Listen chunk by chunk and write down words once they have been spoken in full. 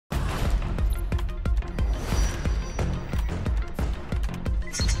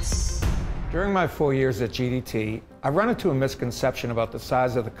During my 4 years at GDT, I've run into a misconception about the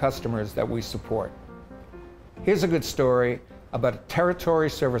size of the customers that we support. Here's a good story about a territory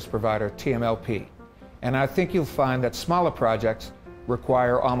service provider, TMLP, and I think you'll find that smaller projects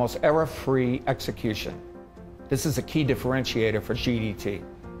require almost error-free execution. This is a key differentiator for GDT.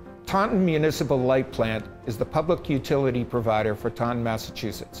 Taunton Municipal Light Plant is the public utility provider for Taunton,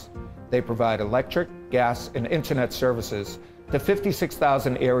 Massachusetts. They provide electric, gas, and internet services to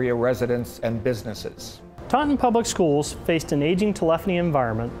 56,000 area residents and businesses. Taunton Public Schools faced an aging telephony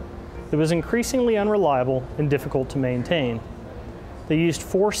environment that was increasingly unreliable and difficult to maintain. They used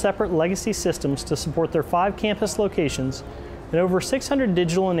 4 separate legacy systems to support their 5 campus locations and over 600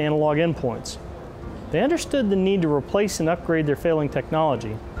 digital and analog endpoints. They understood the need to replace and upgrade their failing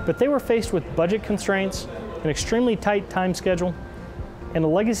technology, but they were faced with budget constraints, an extremely tight time schedule, and a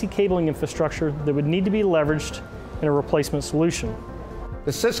legacy cabling infrastructure that would need to be leveraged in a replacement solution.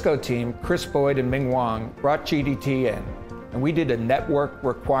 The Cisco team, Chris Boyd and Ming Wang, brought GDT in, and we did a network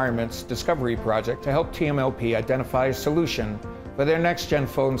requirements discovery project to help TMLP identify a solution for their next-gen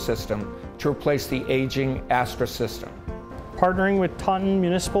phone system to replace the aging Astra system. Partnering with Taunton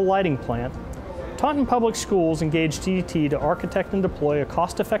Municipal Lighting Plant, Taunton Public Schools engaged GDT to architect and deploy a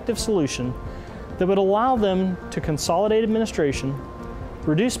cost-effective solution that would allow them to consolidate administration,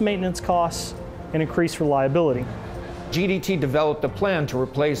 reduce maintenance costs, and increase reliability. GDT developed a plan to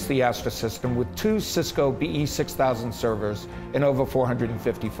replace the Astra system with 2 Cisco BE6000 servers and over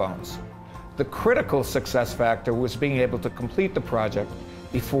 450 phones. The critical success factor was being able to complete the project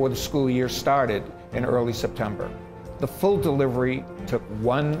before the school year started in early September. The full delivery took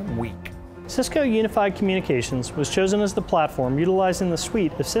 1 week. Cisco Unified Communications was chosen as the platform utilizing the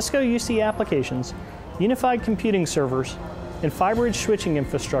suite of Cisco UC applications, unified computing servers, and fiber-edge switching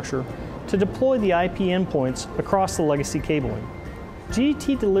infrastructure to deploy the IP endpoints across the legacy cabling.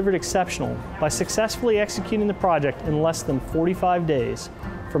 GDT delivered exceptional by successfully executing the project in less than 45 days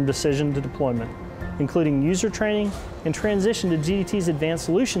from decision to deployment, including user training and transition to GDT's Advanced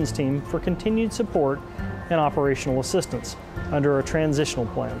Solutions team for continued support and operational assistance under a transitional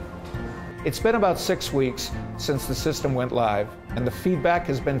plan. It's been about 6 weeks since the system went live, and the feedback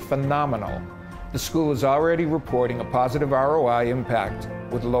has been phenomenal. The school is already reporting a positive ROI impact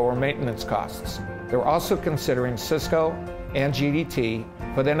with lower maintenance costs. They're also considering Cisco and GDT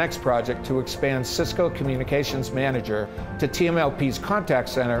for their next project to expand Cisco Communications Manager to TMLP's contact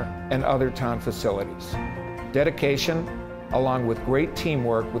center and other town facilities. Dedication, along with great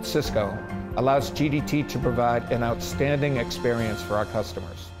teamwork with Cisco, allows GDT to provide an outstanding experience for our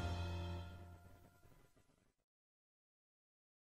customers.